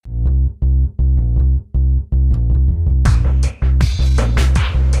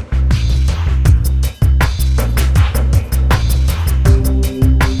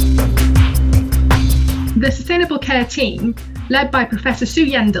team, led by Professor Sue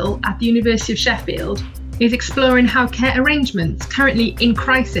Yendall at the University of Sheffield, is exploring how care arrangements currently in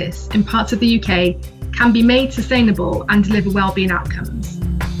crisis in parts of the UK can be made sustainable and deliver wellbeing outcomes.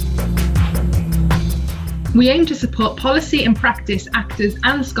 We aim to support policy and practice actors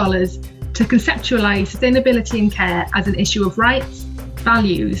and scholars to conceptualise sustainability in care as an issue of rights,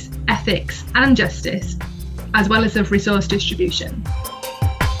 values, ethics and justice, as well as of resource distribution.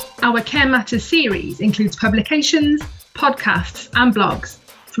 Our Care Matters series includes publications, podcasts and blogs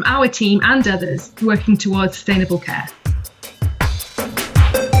from our team and others working towards sustainable care.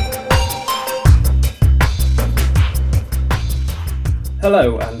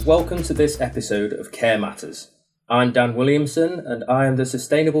 Hello and welcome to this episode of Care Matters. I'm Dan Williamson and I am the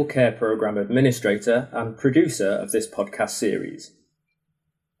Sustainable Care Programme Administrator and producer of this podcast series.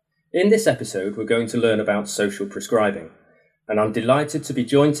 In this episode we're going to learn about social prescribing, and I'm delighted to be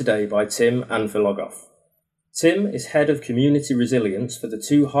joined today by Tim Anfilogoff. Tim is Head of Community Resilience for the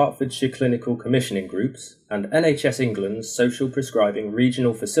two Hertfordshire Clinical Commissioning Groups and NHS England's Social Prescribing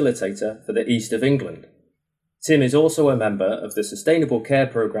Regional Facilitator for the East of England. Tim is also a member of the Sustainable Care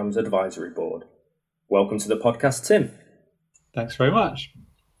Programme's Advisory Board. Welcome to the podcast, Tim. Thanks very much.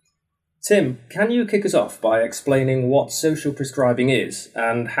 Tim, can you kick us off by explaining what social prescribing is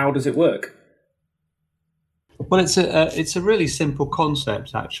and how does it work? Well, it's a really simple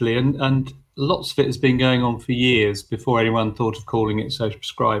concept, actually, and lots of it has been going on for years before anyone thought of calling it social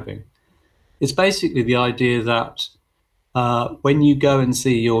prescribing. It's basically the idea that when you go and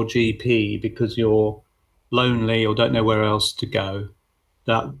see your GP because you're lonely or don't know where else to go,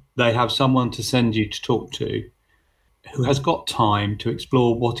 that they have someone to send you to talk to who has got time to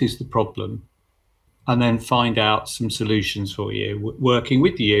explore what is the problem and then find out some solutions for you, working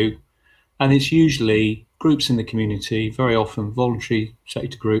with you. And it's usually groups in the community, very often voluntary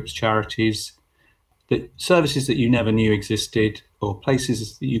sector groups, charities, services that you never knew existed, or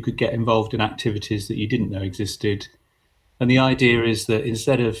places that you could get involved in activities that you didn't know existed. And the idea is that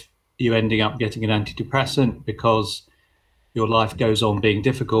instead of you ending up getting an antidepressant because your life goes on being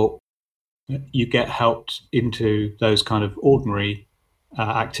difficult, you get helped into those kind of ordinary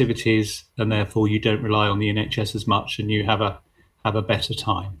activities, and therefore you don't rely on the NHS as much and you have a better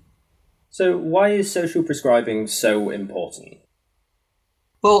time. So why is social prescribing so important?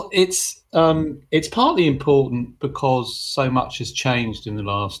 Well, it's partly important because so much has changed in the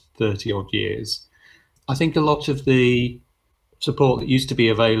last 30 odd years. I think a lot of the support that used to be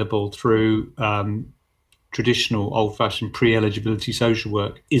available through traditional old-fashioned pre-eligibility social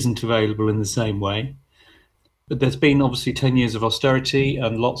work isn't available in the same way. But there's been obviously 10 years of austerity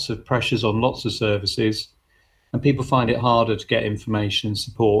and lots of pressures on lots of services, and people find it harder to get information and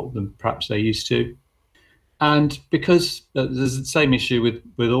support than perhaps they used to. And because there's the same issue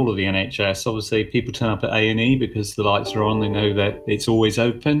with all of the NHS, obviously people turn up at A&E because the lights are on, they know that it's always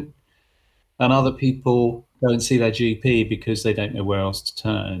open, and other people go and see their GP because they don't know where else to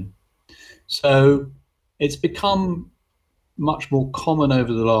turn. So it's become much more common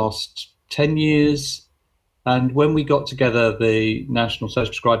over the last 10 years. And when we got together the National Social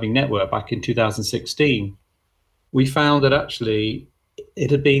Prescribing Network back in 2016, we found that actually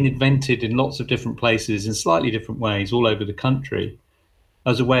it had been invented in lots of different places in slightly different ways all over the country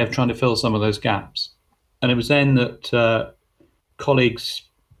as a way of trying to fill some of those gaps. And it was then that colleagues,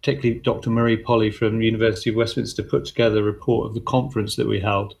 particularly Dr. Marie Polly from the University of Westminster, put together a report of the conference that we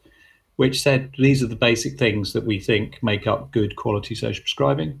held, which said these are the basic things that we think make up good quality social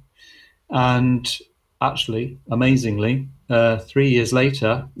prescribing. And actually, amazingly, 3 years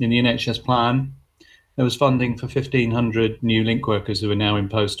later, in the NHS plan, there was funding for 1,500 new link workers who are now in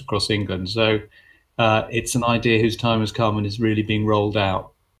post across England. So it's an idea whose time has come and is really being rolled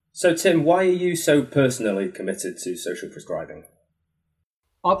out. So Tim, why are you so personally committed to social prescribing?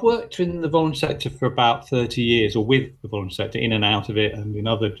 I've worked in the voluntary sector for about 30 years, or with the voluntary sector, in and out of it and in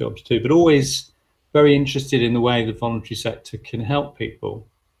other jobs too, but always very interested in the way the voluntary sector can help people.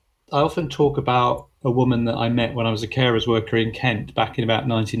 I often talk about a woman that I met when I was a carers worker in Kent back in about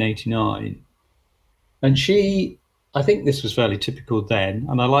 1989. And she, I think this was fairly typical then,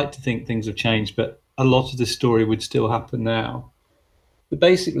 and I like to think things have changed, but a lot of this story would still happen now. But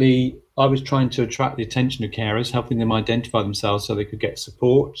basically, I was trying to attract the attention of carers, helping them identify themselves so they could get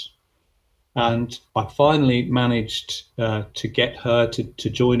support. And I finally managed to get her to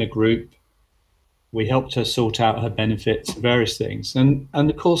join a group. We helped her sort out her benefits, various things. And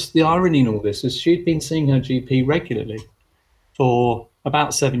of course, the irony in all this is she'd been seeing her GP regularly for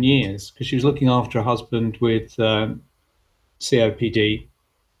about 7 years because she was looking after her husband with COPD,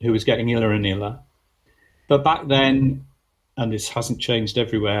 who was getting iller and iller. But back then, and this hasn't changed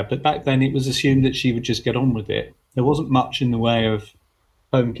everywhere, but back then it was assumed that she would just get on with it. There wasn't much in the way of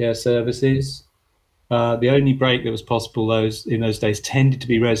home care services. The only break that was possible in those days tended to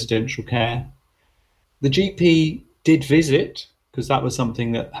be residential care. The GP did visit, because that was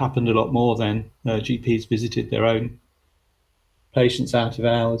something that happened a lot more then. GPs visited their own patients out of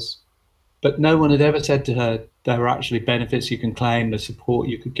hours. But no one had ever said to her, there are actually benefits you can claim, the support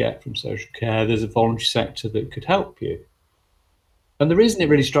you could get from social care, there's a voluntary sector that could help you. And the reason it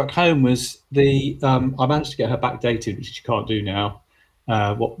really struck home was I managed to get her backdated, which you can't do now,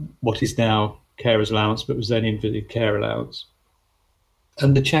 what is now carer's allowance, but was then invalid care allowance.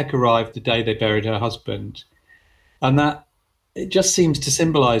 And the cheque arrived the day they buried her husband. And that, it just seems to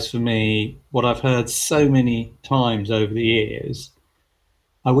symbolise for me what I've heard so many times over the years.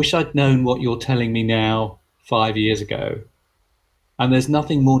 I wish I'd known what you're telling me now 5 years ago. And there's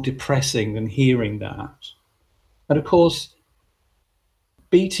nothing more depressing than hearing that. And of course,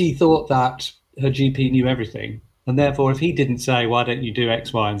 BT thought that her GP knew everything. And therefore, if he didn't say, why don't you do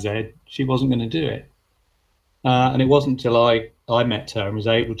X, Y, and Z, she wasn't going to do it. And it wasn't until I met her and was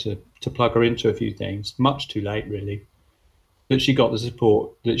able to plug her into a few things, much too late, really, that she got the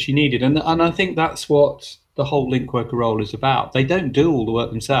support that she needed. And I think that's what the whole link worker role is about. They don't do all the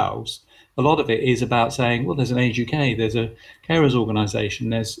work themselves. A lot of it is about saying, well, there's an Age UK, there's a carers organisation,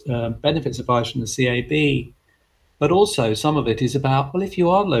 there's benefits advice from the CAB. But also some of it is about, well, if you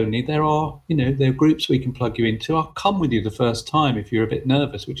are lonely, there are groups we can plug you into. I'll come with you the first time if you're a bit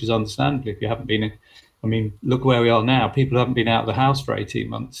nervous, which is understandable if you haven't been. Look where we are now. People haven't been out of the house for 18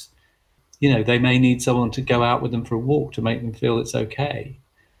 months. They may need someone to go out with them for a walk to make them feel it's okay.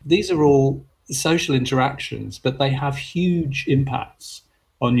 These are all social interactions, but they have huge impacts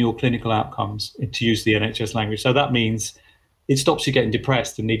on your clinical outcomes, to use the NHS language. So that means it stops you getting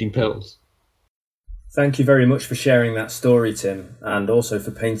depressed and needing pills. Thank you very much for sharing that story, Tim, and also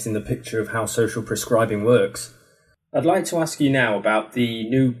for painting the picture of how social prescribing works. I'd like to ask you now about the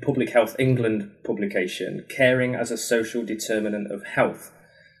new Public Health England publication, Caring as a Social Determinant of Health.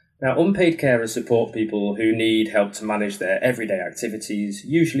 Now, unpaid carers support people who need help to manage their everyday activities,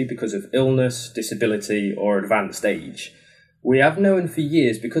 usually because of illness, disability, or advanced age. We have known for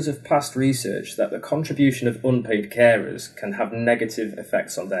years, because of past research, that the contribution of unpaid carers can have negative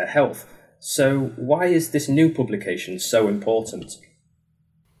effects on their health. So why is this new publication so important?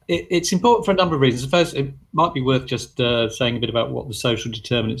 It's important for a number of reasons. First, it might be worth just saying a bit about what the social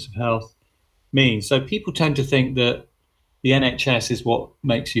determinants of health mean. So people tend to think that the NHS is what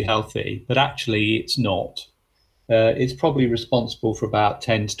makes you healthy, but actually it's not. It's probably responsible for about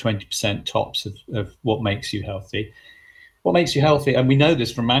 10 to 20% tops of what makes you healthy. What makes you healthy, and we know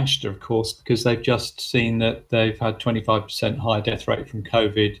this from Manchester, of course, because they've just seen that they've had 25% higher death rate from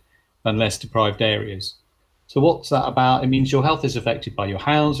COVID than less deprived areas. So what's that about? It means your health is affected by your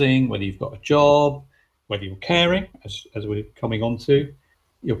housing, whether you've got a job, whether you're caring, as we're coming on to,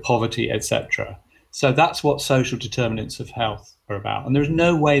 your poverty, etc. So that's what social determinants of health are about. And there's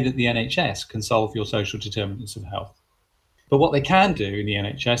no way that the NHS can solve your social determinants of health. But what they can do in the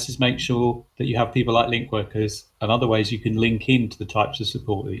NHS is make sure that you have people like link workers and other ways you can link into the types of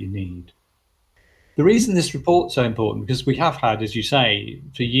support that you need. The reason this report's so important, because we have had, as you say,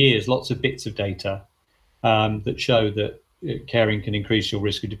 for years, lots of bits of data that show that caring can increase your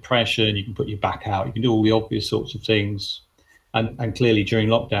risk of depression, you can put your back out, you can do all the obvious sorts of things. And clearly during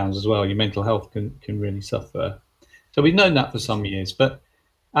lockdowns as well, your mental health can really suffer. So we've known that for some years. But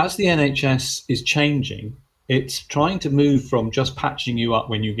as the NHS is changing, it's trying to move from just patching you up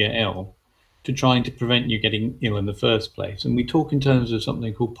when you get ill to trying to prevent you getting ill in the first place. And we talk in terms of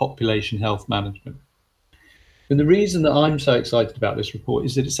something called population health management. And the reason that I'm so excited about this report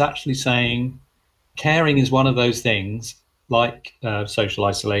is that it's actually saying caring is one of those things, like social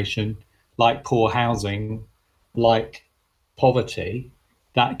isolation, like poor housing, like poverty,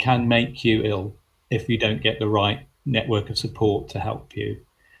 that can make you ill if you don't get the right network of support to help you.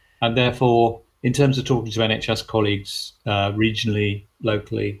 And therefore, in terms of talking to NHS colleagues regionally,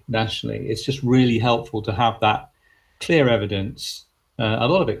 locally, nationally, it's just really helpful to have that clear evidence. A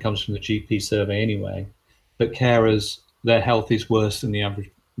lot of it comes from the GP survey anyway, but carers, their health is worse than the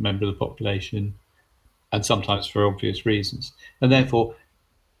average member of the population, and sometimes for obvious reasons. And therefore,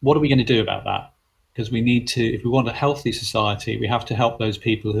 what are we going to do about that? Because we need to, if we want a healthy society, we have to help those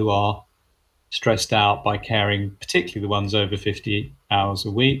people who are stressed out by caring, particularly the ones over 50 hours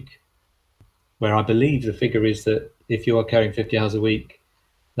a week, where I believe the figure is that if you are caring 50 hours a week,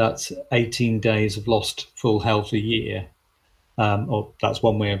 that's 18 days of lost full health a year. Or that's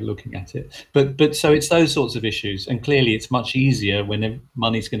one way of looking at it. But so it's those sorts of issues. And clearly it's much easier when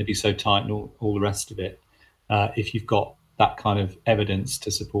money's going to be so tight and all the rest of it, if you've got that kind of evidence to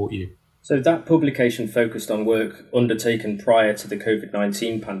support you. So that publication focused on work undertaken prior to the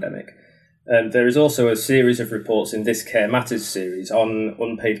COVID-19 pandemic. There is also a series of reports in this Care Matters series on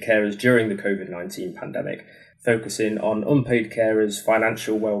unpaid carers during the COVID-19 pandemic, focusing on unpaid carers'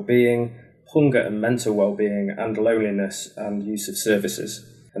 financial well-being, hunger and mental well-being, and loneliness and use of services.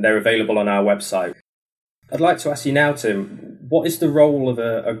 And they're available on our website. I'd like to ask you now, Tim, what is the role of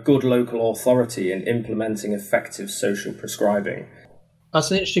a good local authority in implementing effective social prescribing? That's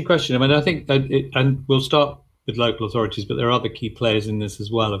an interesting question. I mean, I think, and we'll start with local authorities, but there are other key players in this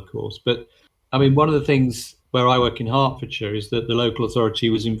as well, of course. But I mean, one of the things where I work in Hertfordshire is that the local authority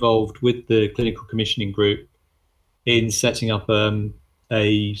was involved with the clinical commissioning group in setting up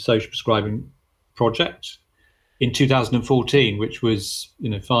a social prescribing project in 2014, which was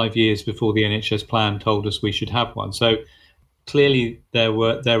 5 years before the NHS plan told us we should have one. So clearly there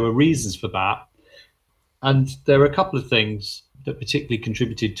were reasons for that, and there were a couple of things that particularly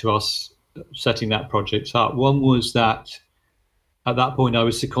contributed to us setting that project up. One was that at that point I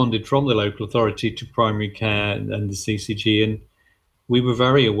was seconded from the local authority to primary care and the CCG, and we were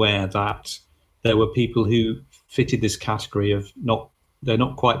very aware that there were people who fitted this category of they're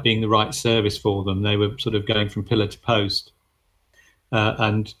not quite being the right service for them. They were sort of going from pillar to post,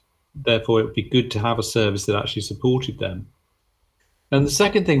 and therefore it would be good to have a service that actually supported them. And the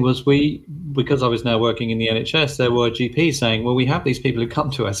second thing was because I was now working in the NHS, there were GPs saying, well, we have these people who come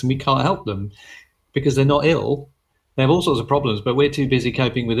to us and we can't help them because they're not ill. They have all sorts of problems, but we're too busy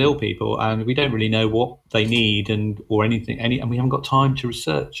coping with ill people and we don't really know what they need and we haven't got time to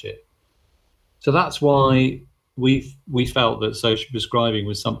research it. So that's why we felt that social prescribing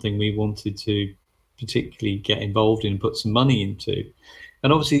was something we wanted to particularly get involved in and put some money into.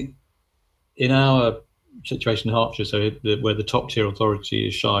 And obviously in our situation in Hertfordshire, where the top tier authority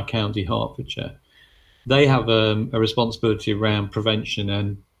is Shire County, Hertfordshire, they have a responsibility around prevention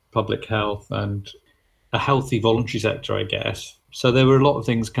and public health and a healthy voluntary sector, I guess. So there were a lot of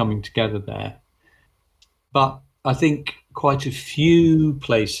things coming together there. But I think quite a few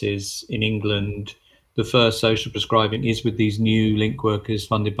places in England, the first social prescribing is with these new link workers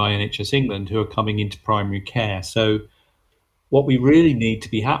funded by NHS England who are coming into primary care. So what we really need to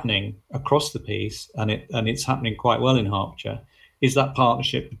be happening across the piece, and it's happening quite well in Hertfordshire, is that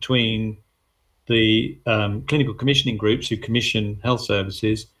partnership between the clinical commissioning groups who commission health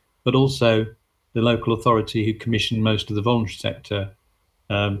services, but also the local authority who commission most of the voluntary sector.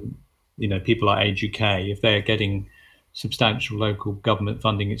 People like Age UK, if they're getting substantial local government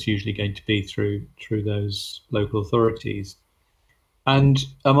funding, it's usually going to be through those local authorities. And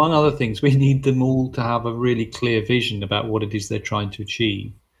among other things, we need them all to have a really clear vision about what it is they're trying to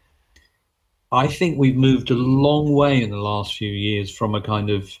achieve. I think we've moved a long way in the last few years from a kind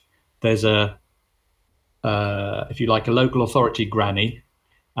of, there's if you like, a local authority granny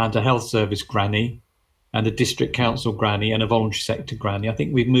and a health service granny and a district council granny and a voluntary sector granny. I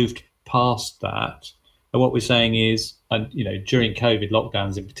think we've moved past that. And what we're saying is, and during COVID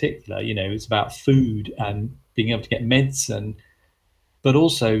lockdowns in particular, it's about food and being able to get medicine, but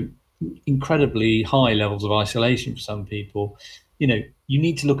also incredibly high levels of isolation for some people. You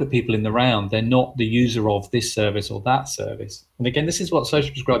need to look at people in the round. They're not the user of this service or that service. And again, this is what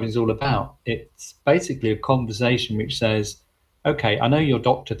social prescribing is all about. It's basically a conversation which says, okay, I know your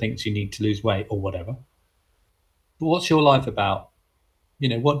doctor thinks you need to lose weight or whatever, but what's your life about?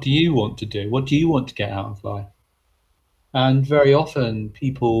 What do you want to do? What do you want to get out of life? And very often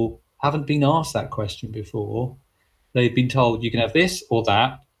people haven't been asked that question before. They've been told you can have this or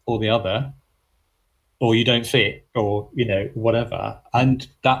that or the other, or you don't fit, or, whatever. And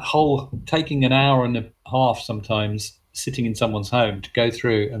that whole taking an hour and a half sometimes sitting in someone's home to go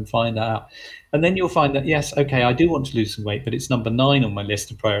through and find out. And then you'll find that, yes, okay, I do want to lose some weight, but it's number 9 on my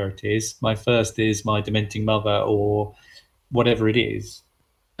list of priorities. My first is my dementing mother or whatever it is.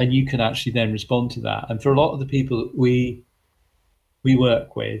 And you can actually then respond to that. And for a lot of the people that we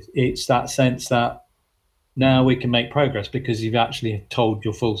work with, it's that sense that now we can make progress because you've actually told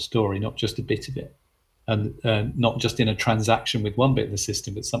your full story, not just a bit of it, and not just in a transaction with one bit of the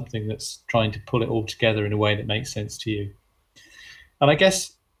system, but something that's trying to pull it all together in a way that makes sense to you. And I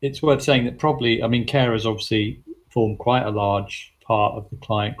guess it's worth saying that carers obviously form quite a large part of the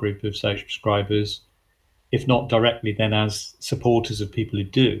client group of social prescribers, if not directly, then as supporters of people who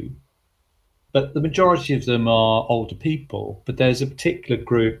do. But the majority of them are older people, but there's a particular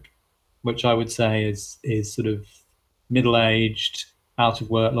group which I would say is sort of middle-aged, out of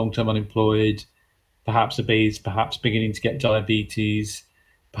work, long-term unemployed, perhaps obese, perhaps beginning to get diabetes,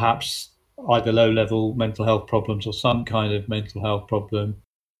 perhaps either low-level mental health problems or some kind of mental health problem,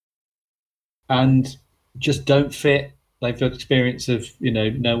 and just don't fit. They've got experience of,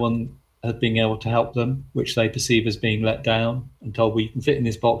 no one of being able to help them, which they perceive as being let down and told, well, you can fit in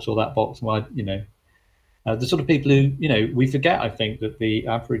this box or that box. Well, the sort of people who, we forget, I think, that the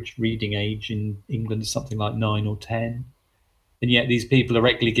average reading age in England is something like 9 or 10. And yet these people are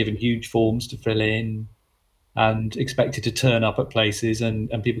regularly given huge forms to fill in and expected to turn up at places, and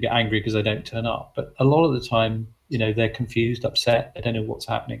people get angry because they don't turn up. But a lot of the time, they're confused, upset, they don't know what's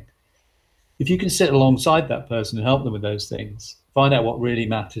happening. If you can sit alongside that person and help them with those things, find out what really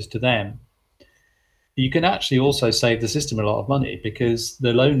matters to them, you can actually also save the system a lot of money, because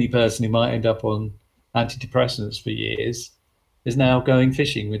the lonely person who might end up on antidepressants for years is now going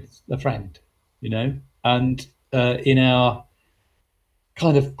fishing with a friend, and in our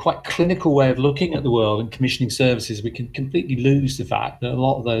kind of quite clinical way of looking at the world and commissioning services, we can completely lose the fact that a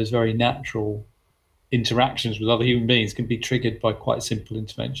lot of those very natural interactions with other human beings can be triggered by quite simple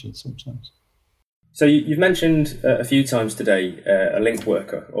interventions sometimes. So you've mentioned a few times today a link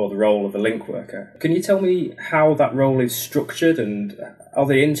worker, or the role of a link worker. Can you tell me how that role is structured, and are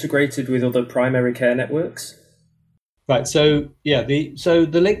they integrated with other primary care networks? Right. So the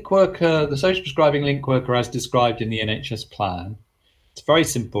link worker, the social prescribing link worker, as described in the NHS plan, it's a very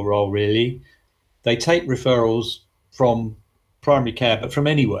simple role, really. They take referrals from primary care, but from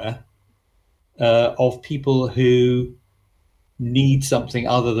anywhere, of people who need something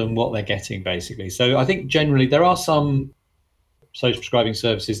other than what they're getting, basically. So I think generally there are some social prescribing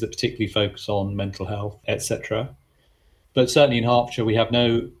services that particularly focus on mental health, etc. But certainly in Hertfordshire, we have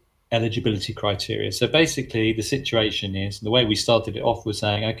no eligibility criteria. So basically the situation is, the way we started it off was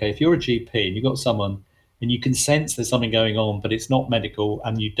saying, okay, if you're a GP and you've got someone and you can sense there's something going on, but it's not medical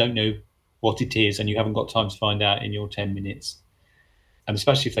and you don't know what it is and you haven't got time to find out in your 10 minutes, and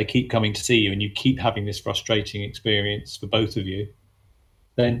especially if they keep coming to see you and you keep having this frustrating experience for both of you,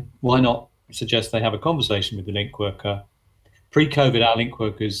 then why not suggest they have a conversation with the link worker? Pre-COVID, our link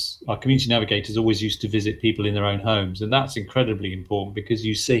workers, our community navigators, always used to visit people in their own homes. And that's incredibly important, because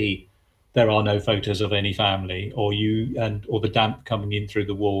you see there are no photos of any family, or the damp coming in through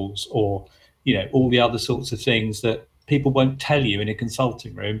the walls, or, all the other sorts of things that people won't tell you in a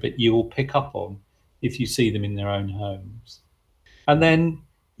consulting room, but you will pick up on if you see them in their own homes. And then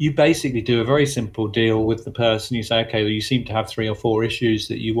you basically do a very simple deal with the person. You say, okay, well, you seem to have 3 or 4 issues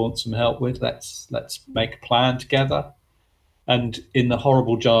that you want some help with. Let's make a plan together. And in the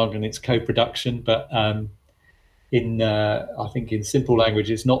horrible jargon, it's co-production. But I think in simple language,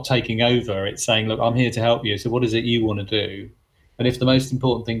 it's not taking over. It's saying, look, I'm here to help you. So what is it you want to do? And if the most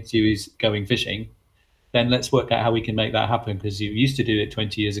important thing to you is going fishing, then let's work out how we can make that happen, because you used to do it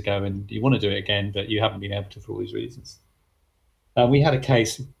 20 years ago and you want to do it again, but you haven't been able to for all these reasons. We had a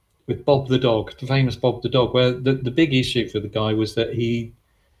case with Bob the dog, the famous Bob the dog, where the big issue for the guy was that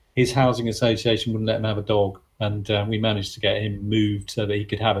his housing association wouldn't let him have a dog, and we managed to get him moved so that he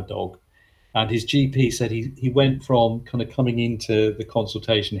could have a dog. And his GP said he went from kind of coming into the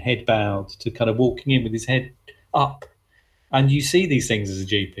consultation head bowed to kind of walking in with his head up. And you see these things as a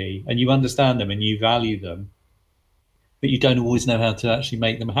GP and you understand them and you value them, but you don't always know how to actually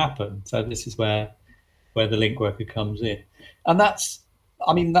make them happen. So this is where the link worker comes in. And that's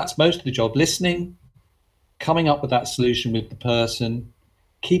most of the job: listening, coming up with that solution with the person,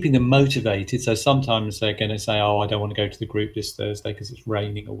 keeping them motivated. So sometimes they're going to say, oh, I don't want to go to the group this Thursday because it's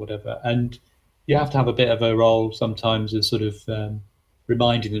raining or whatever. And you have to have a bit of a role sometimes of sort of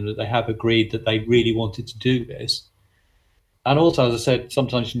reminding them that they have agreed that they really wanted to do this. And also, as I said,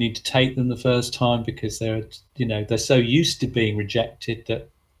 sometimes you need to take them the first time, because they're so used to being rejected that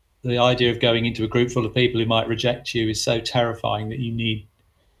the idea of going into a group full of people who might reject you is so terrifying that you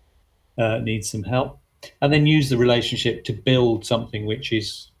need some help. And then use the relationship to build something which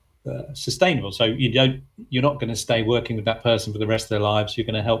is sustainable. So you're not going to stay working with that person for the rest of their lives. You're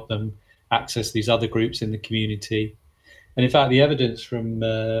going to help them access these other groups in the community. And in fact, the evidence from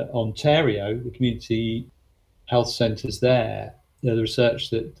Ontario, the community health centres there, the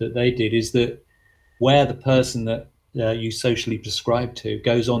research that they did is that where the person that you socially prescribe to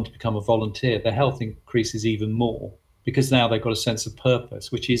goes on to become a volunteer, their health increases even more, because now they've got a sense of purpose,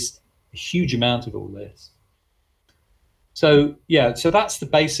 which is a huge amount of all this. So that's the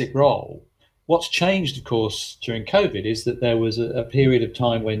basic role. What's changed, of course, during COVID is that there was a period of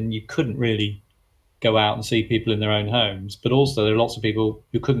time when you couldn't really go out and see people in their own homes, but also there are lots of people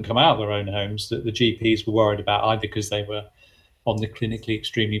who couldn't come out of their own homes that the GPs were worried about, either because they were on the clinically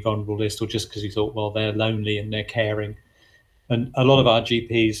extremely vulnerable list, or just because you thought, well, they're lonely and they're caring. And a lot of our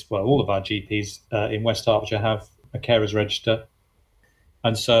GPs, well, all of our GPs in West Hertfordshire have a carers register.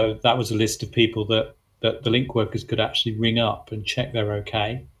 And so that was a list of people that the link workers could actually ring up and check they're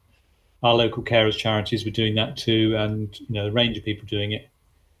okay. Our local carers charities were doing that too, and a range of people doing it.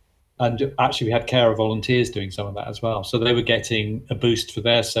 And actually, we had carer volunteers doing some of that as well. So they were getting a boost for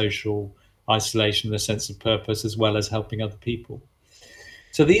their social isolation, their sense of purpose, as well as helping other people.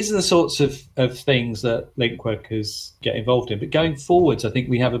 So these are the sorts of things that link workers get involved in. But going forwards, I think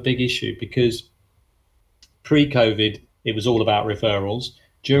we have a big issue because pre-COVID, it was all about referrals.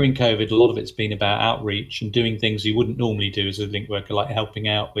 During COVID, a lot of it's been about outreach and doing things you wouldn't normally do as a link worker, like helping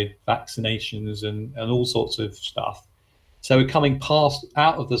out with vaccinations and all sorts of stuff. So we're coming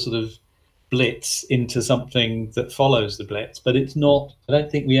out of the sort of blitz into something that follows the blitz, but it's not, I don't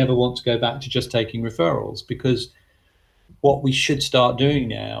think we ever want to go back to just taking referrals, because what we should start doing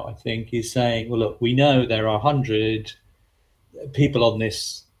now, I think, is saying, well, look, we know there are 100 people on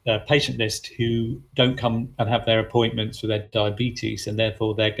this patient list who don't come and have their appointments for their diabetes, and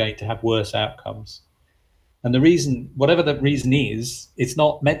therefore they're going to have worse outcomes. And the reason, whatever the reason is, it's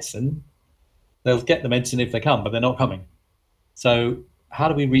not medicine. They'll get the medicine if they come, but they're not coming. So how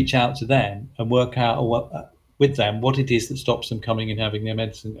do we reach out to them and work out with them what it is that stops them coming and having their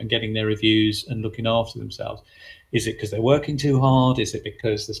medicine and getting their reviews and looking after themselves? Is it because they're working too hard? Is it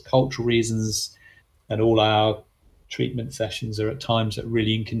because there's cultural reasons and all our treatment sessions are at times that are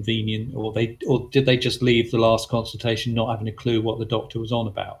really inconvenient, or did they just leave the last consultation not having a clue what the doctor was on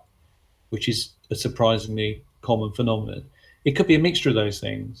about, which is a surprisingly common phenomenon? It could be a mixture of those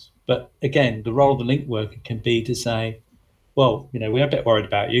things. But again, the role of the link worker can be to say, well, we're a bit worried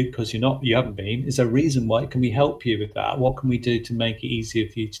about you because you haven't been. Is there a reason why? Can we help you with that? What can we do to make it easier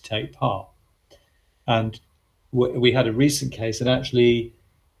for you to take part? And we had a recent case, and actually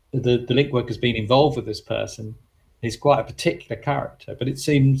the link worker's been involved with this person. He's quite a particular character, but it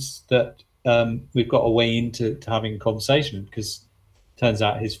seems that we've got a way into having a conversation, because it turns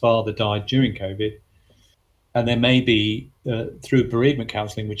out his father died during COVID. And there may be, through bereavement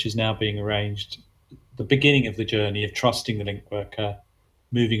counselling, which is now being arranged, the beginning of the journey of trusting the link worker,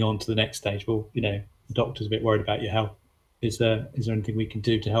 moving on to the next stage. Well, the doctor's a bit worried about your health. Is there anything we can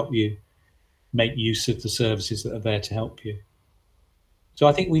do to help you make use of the services that are there to help you? So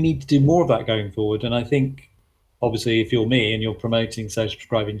I think we need to do more of that going forward. And I think, obviously, if you're me and you're promoting social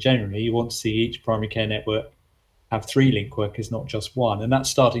prescribing generally, you want to see each primary care network have 3 link workers, not just 1. And that's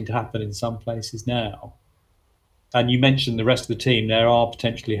starting to happen in some places now. And you mentioned the rest of the team. There are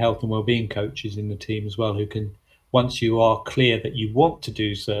potentially health and wellbeing coaches in the team as well, who can, once you are clear that you want to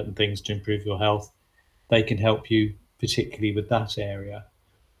do certain things to improve your health, they can help you particularly with that area.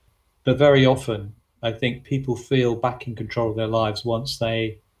 But very often, I think people feel back in control of their lives once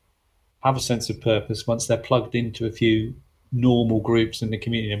they have a sense of purpose, once they're plugged into a few normal groups in the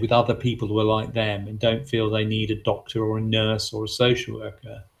community with other people who are like them and don't feel they need a doctor or a nurse or a social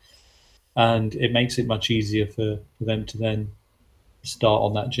worker. And it makes it much easier for them to then start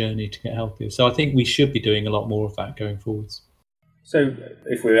on that journey to get healthier. So I think we should be doing a lot more of that going forwards. So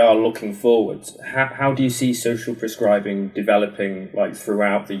if we are looking forwards, how do you see social prescribing developing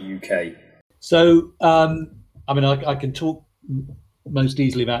throughout the UK? So, I can talk most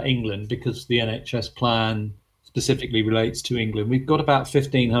easily about England because the NHS plan specifically relates to England. We've got about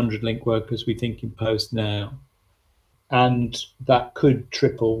 1,500 link workers, we think, in post now. And that could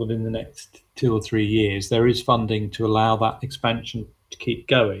triple within the next 2 or 3 years. There is funding to allow that expansion to keep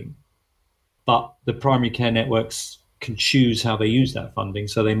going. But the primary care networks can choose how they use that funding.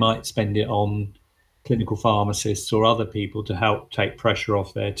 So they might spend it on clinical pharmacists or other people to help take pressure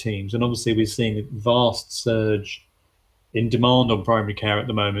off their teams. And obviously we're seeing a vast surge in demand on primary care at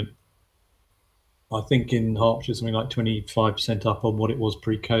the moment. I think in Hertfordshire, something like 25% up on what it was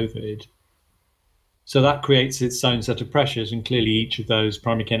pre-COVID. So that creates its own set of pressures, and clearly each of those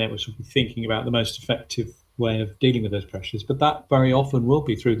primary care networks will be thinking about the most effective way of dealing with those pressures. But that very often will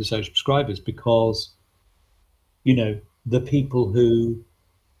be through the social prescribers, because, the people who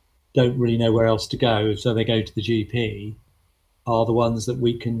don't really know where else to go, so they go to the GP, are the ones that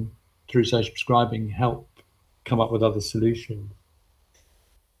we can, through social prescribing, help come up with other solutions.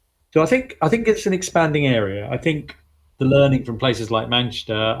 So I think it's an expanding area. I think the learning from places like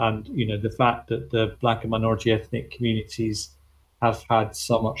Manchester and, the fact that the Black and minority ethnic communities have had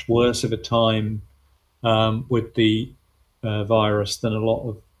so much worse of a time with the virus than a lot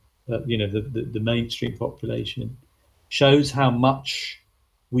of, the mainstream population, shows how much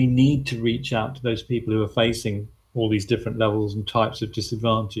we need to reach out to those people who are facing all these different levels and types of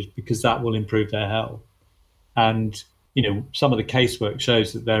disadvantage, because that will improve their health. And some of the casework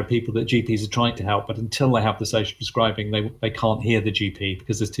shows that there are people that GPs are trying to help, but until they have the social prescribing, they can't hear the GP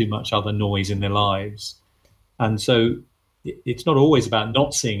because there's too much other noise in their lives. And so it's not always about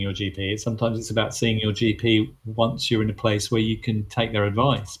not seeing your GP. Sometimes it's about seeing your GP once you're in a place where you can take their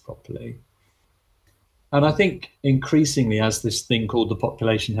advice properly. And I think increasingly, as this thing called the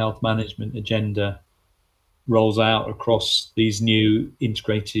population health management agenda rolls out across these new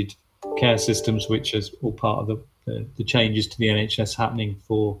integrated care systems, which is all part of the changes to the NHS happening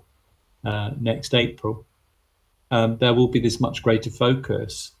for next April, there will be this much greater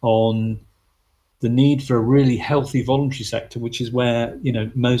focus on the need for a really healthy voluntary sector, which is where, you know,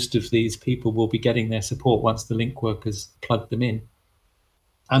 most of these people will be getting their support once the link workers plug them in,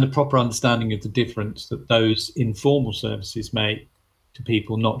 and a proper understanding of the difference that those informal services make to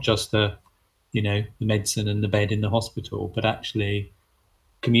people, not just the medicine and the bed in the hospital, but actually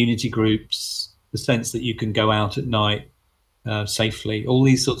community groups, the sense that you can go out at night safely, all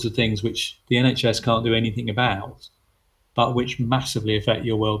these sorts of things which the NHS can't do anything about, but which massively affect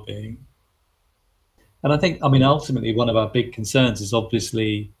your well-being. And I think, ultimately, one of our big concerns is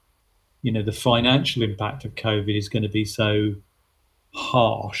obviously, the financial impact of COVID is going to be so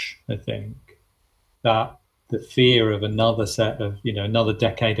harsh, I think, that the fear of another set of, another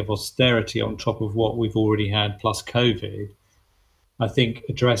decade of austerity on top of what we've already had plus COVID, I think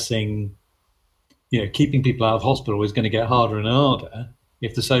addressing, keeping people out of hospital is going to get harder and harder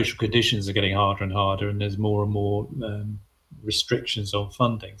if the social conditions are getting harder and harder and there's more and more restrictions on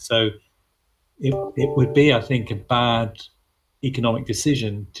funding. So it would be, I think, a bad economic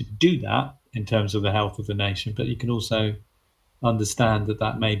decision to do that in terms of the health of the nation, but you can also understand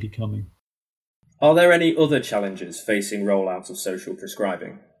that may be coming. Are there any other challenges facing rollout of social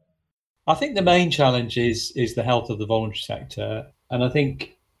prescribing? I think the main challenge is the health of the voluntary sector. And I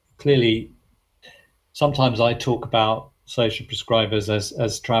think clearly sometimes I talk about social prescribers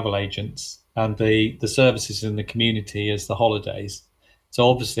as travel agents and the services in the community as the holidays. So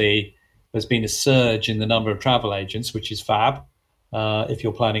obviously there's been a surge in the number of travel agents, which is fab if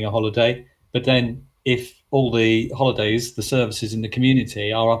you're planning a holiday. But then if all the holidays, the services in the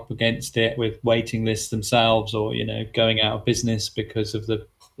community are up against it with waiting lists themselves, or, going out of business because of the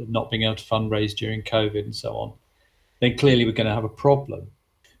not being able to fundraise during COVID and so on, then clearly we're going to have a problem.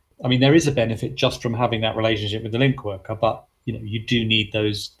 There is a benefit just from having that relationship with the link worker, but you do need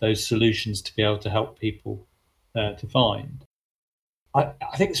those solutions to be able to help people to find. I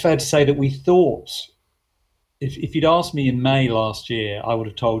think it's fair to say that we thought, if you'd asked me in May last year, I would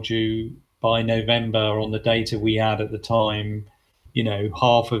have told you by November, on the data we had at the time,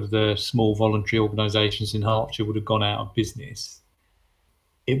 half of the small voluntary organisations in Hertfordshire would have gone out of business.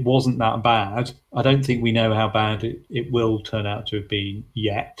 It wasn't that bad. I don't think we know how bad it will turn out to have been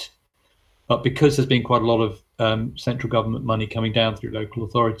yet. But because there's been quite a lot of central government money coming down through local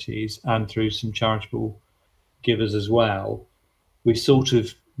authorities and through some charitable givers as well, we've sort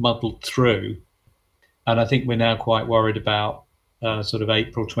of muddled through. And I think we're now quite worried about sort of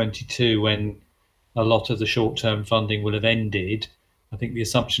April 22, when a lot of the short-term funding will have ended. I think the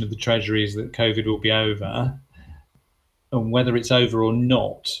assumption of the Treasury is that COVID will be over. And whether it's over or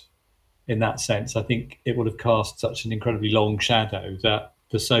not, in that sense, I think it will have cast such an incredibly long shadow that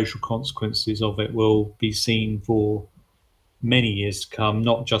the social consequences of it will be seen for many years to come,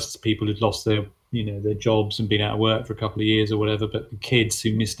 not just people who've lost their jobs and been out of work for a couple of years or whatever, but the kids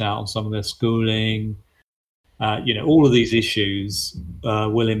who missed out on some of their schooling. All of these issues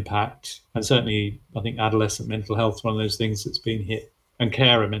will impact, and certainly I think adolescent mental health is one of those things that's been hit, and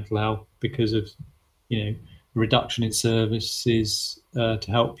carer mental health, because of, reduction in services to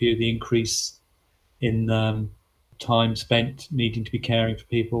help you, the increase in time spent needing to be caring for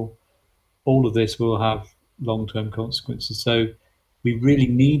people. All of this will have long-term consequences. So we really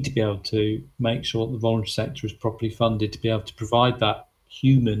need to be able to make sure that the voluntary sector is properly funded to be able to provide that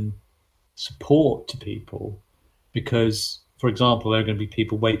human support to people, because, for example, there are going to be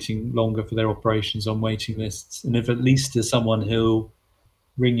people waiting longer for their operations on waiting lists. And if at least there's someone who'll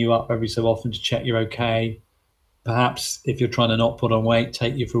ring you up every so often to check you're okay, perhaps if you're trying to not put on weight,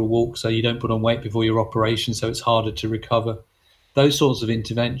 take you for a walk so you don't put on weight before your operation so it's harder to recover. Those sorts of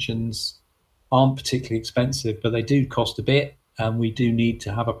interventions aren't particularly expensive, but they do cost a bit, and we do need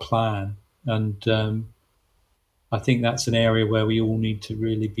to have a plan. And I think that's an area where we all need to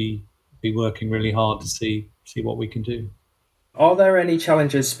really be working really hard to see what we can do. Are there any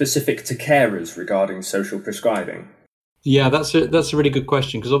challenges specific to carers regarding social prescribing? Yeah, that's a really good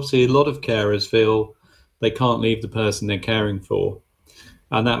question, because obviously a lot of carers feel they can't leave the person they're caring for.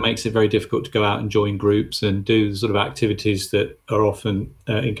 And that makes it very difficult to go out and join groups and do the sort of activities that are often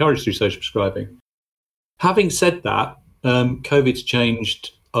encouraged through social prescribing. Having said that, COVID's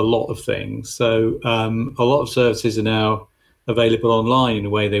changed a lot of things. So a lot of services are now available online in a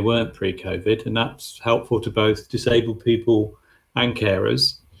way they weren't pre-COVID, and that's helpful to both disabled people and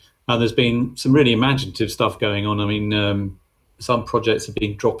carers. And there's been some really imaginative stuff going on. Some projects have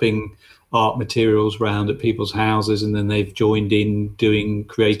been dropping art materials round at people's houses, and then they've joined in doing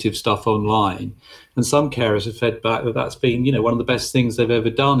creative stuff online. And some carers have fed back that that's been, one of the best things they've ever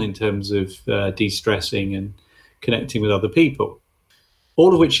done in terms of de-stressing and connecting with other people.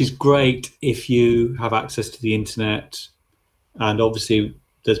 All of which is great if you have access to the internet. And obviously,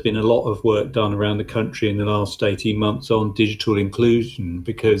 there's been a lot of work done around the country in the last 18 months on digital inclusion,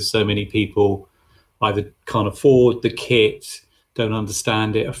 because so many people either can't afford the kit, don't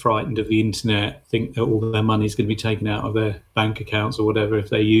understand it, are frightened of the internet, think that all their money is going to be taken out of their bank accounts or whatever if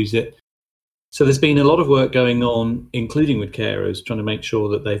they use it. So there's been a lot of work going on, including with carers, trying to make sure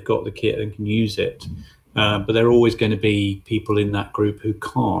that they've got the kit and can use it. But there are always going to be people in that group who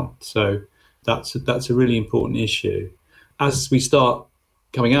can't. So that's a really important issue. As we start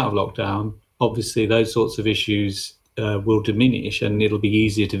coming out of lockdown, obviously those sorts of issues will diminish, and it'll be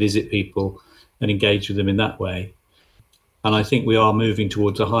easier to visit people and engage with them in that way. And I think we are moving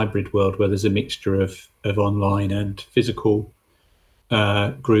towards a hybrid world where there's a mixture of online and physical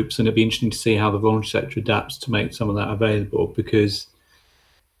groups, and it'll be interesting to see how the voluntary sector adapts to make some of that available, because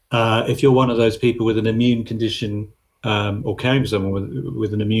if you're one of those people with an immune condition or caring for someone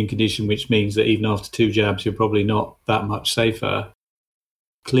with an immune condition, which means that even after 2 jabs you're probably not that much safer,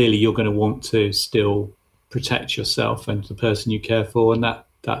 clearly you're going to want to still protect yourself and the person you care for, and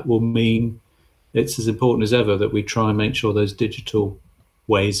that will mean it's as important as ever that we try and make sure those digital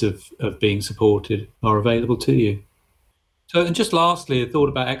ways of being supported are available to you. So, and just lastly, a thought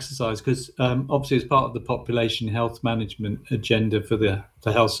about exercise, because obviously as part of the population health management agenda for the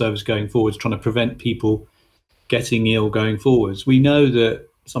health service going forwards, trying to prevent people getting ill going forwards, we know that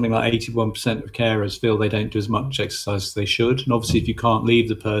something like 81% of carers feel they don't do as much exercise as they should. And obviously if you can't leave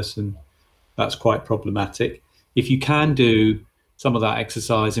the person, that's quite problematic. If you can do some of that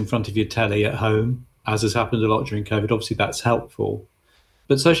exercise in front of your telly at home, as has happened a lot during COVID, obviously that's helpful.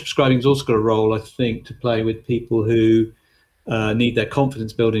 But social prescribing has also got a role, I think, to play with people who need their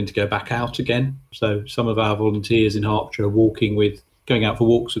confidence building to go back out again. So some of our volunteers in Hertfordshire are going out for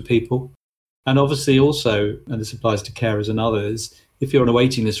walks with people. And obviously also, and this applies to carers and others, if you're on a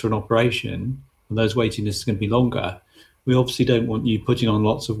waiting list for an operation, and those waiting lists are going to be longer, we obviously don't want you putting on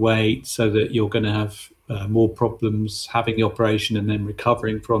lots of weight so that you're going to have more problems having the operation and then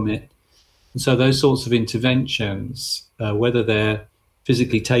recovering from it. And so those sorts of interventions, whether they're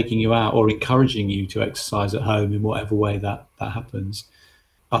physically taking you out or encouraging you to exercise at home in whatever way that happens,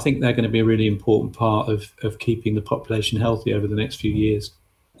 I think they're going to be a really important part of keeping the population healthy over the next few years.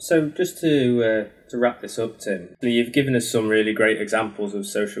 So just to wrap this up, Tim, you've given us some really great examples of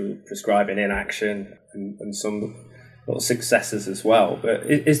social prescribing in action and some little successes as well. But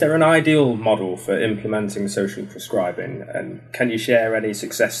is there an ideal model for implementing social prescribing? And can you share any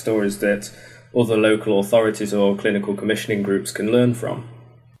success stories that other local authorities or clinical commissioning groups can learn from?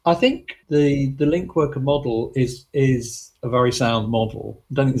 I think the link worker model is a very sound model.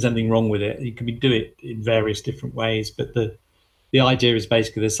 I don't think there's anything wrong with it. You can do it in various different ways, but the idea is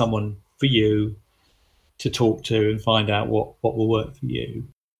basically there's someone for you to talk to and find out what will work for you.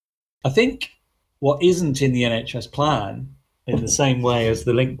 I think what isn't in the NHS plan, in the same way as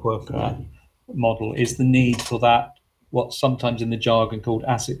the link worker model, is the need for that, what's sometimes in the jargon called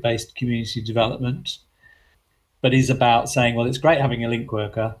asset-based community development, but is about saying, well, it's great having a link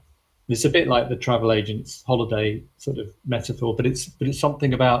worker. It's a bit like the travel agent's holiday sort of metaphor, but it's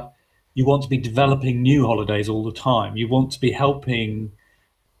something about you want to be developing new holidays all the time. You want to be helping,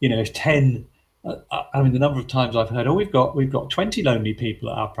 10. The number of times I've heard, we've got 20 lonely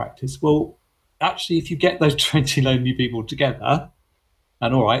people at our practice. Well, actually, if you get those 20 lonely people together,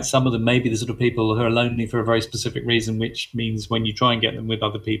 and all right, some of them may be the sort of people who are lonely for a very specific reason, which means when you try and get them with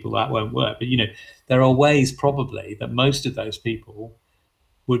other people, that won't work. But, there are ways probably that most of those people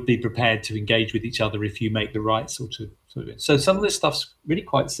would be prepared to engage with each other if you make the right sort of. So some of this stuff's really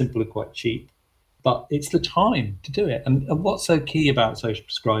quite simple and quite cheap, but it's the time to do it. And what's so key about social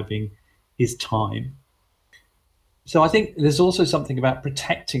prescribing is time. So I think there's also something about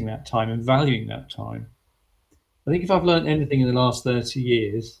protecting that time and valuing that time. I think if I've learned anything in the last 30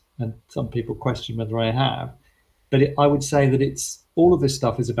 years, and some people question whether I have, but I would say that all of this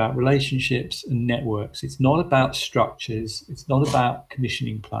stuff is about relationships and networks. It's not about structures. It's not about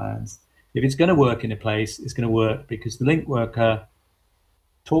commissioning plans. If it's going to work in a place, it's going to work because the link worker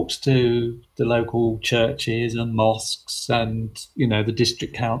talks to the local churches and mosques and, the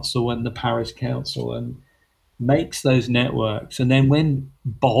district council and the parish council and makes those networks. And then when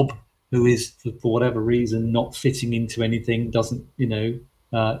Bob, who is for whatever reason not fitting into anything, doesn't,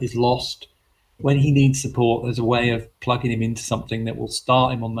 is lost, when he needs support, there's a way of plugging him into something that will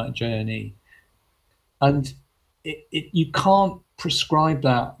start him on that journey. And you can't prescribe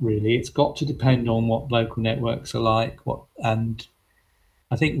that, really. It's got to depend on what local networks are like, and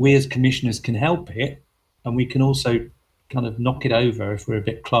I think we as commissioners can help it, and we can also kind of knock it over if we're a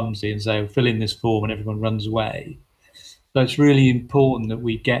bit clumsy and say, fill in this form and everyone runs away. So it's really important that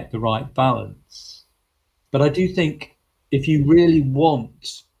we get the right balance. But I do think if you really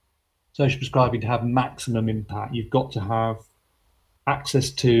want social prescribing to have maximum impact, you've got to have access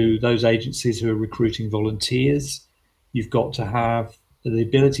to those agencies who are recruiting volunteers. You've got to have the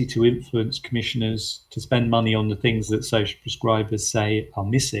ability to influence commissioners to spend money on the things that social prescribers say are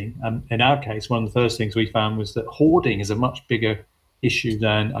missing. And in our case, one of the first things we found was that hoarding is a much bigger issue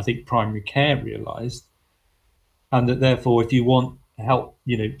than I think primary care realised. And that therefore, if you want help,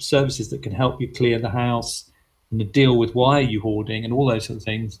 services that can help you clear the house and to deal with why are you hoarding and all those sort of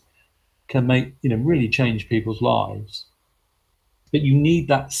things can make, really change people's lives. But you need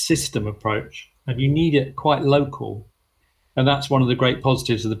that system approach, and you need it quite local. And that's one of the great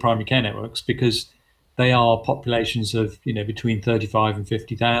positives of the primary care networks, because they are populations of, between 35 and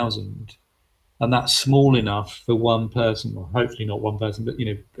 50,000. And that's small enough for one person, or hopefully not one person, but,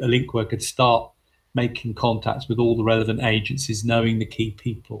 a link worker to start making contacts with all the relevant agencies, knowing the key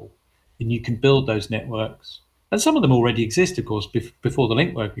people. And you can build those networks. And some of them already exist, of course, before the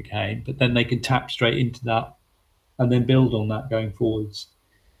link worker came, but then they can tap straight into that and then build on that going forwards.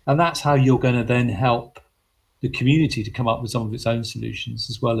 And that's how you're going to then help the community to come up with some of its own solutions,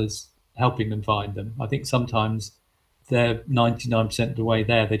 as well as helping them find them. I think sometimes they're 99% of the way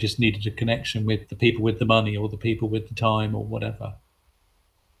there. They just needed a connection with the people with the money or the people with the time or whatever.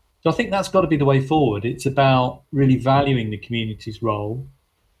 So I think that's got to be the way forward. It's about really valuing the community's role,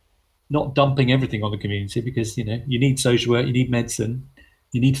 not dumping everything on the community, because, you need social work, you need medicine,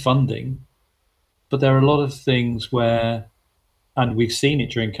 you need funding. But there are a lot of things where, and we've seen it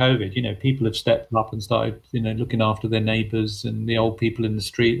during COVID, people have stepped up and started, looking after their neighbours and the old people in the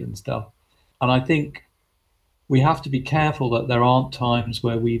street and stuff. And I think we have to be careful that there aren't times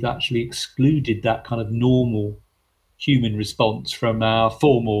where we've actually excluded that kind of normal human response from our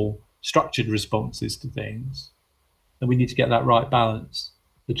formal structured responses to things. And we need to get that right balance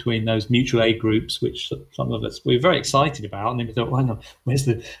between those mutual aid groups, which some of us we're very excited about, and then we thought, well, hang on, where's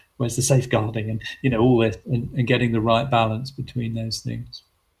the safeguarding and all this, and getting the right balance between those things.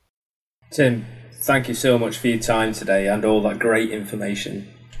 Tim, thank you so much for your time today and all that great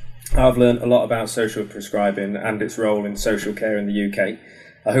information. I've learned a lot about social prescribing and its role in social care in the UK.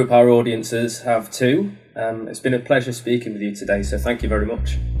 I hope our audiences have too. It's been a pleasure speaking with you today, so thank you very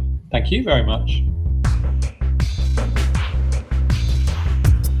much. Thank you very much.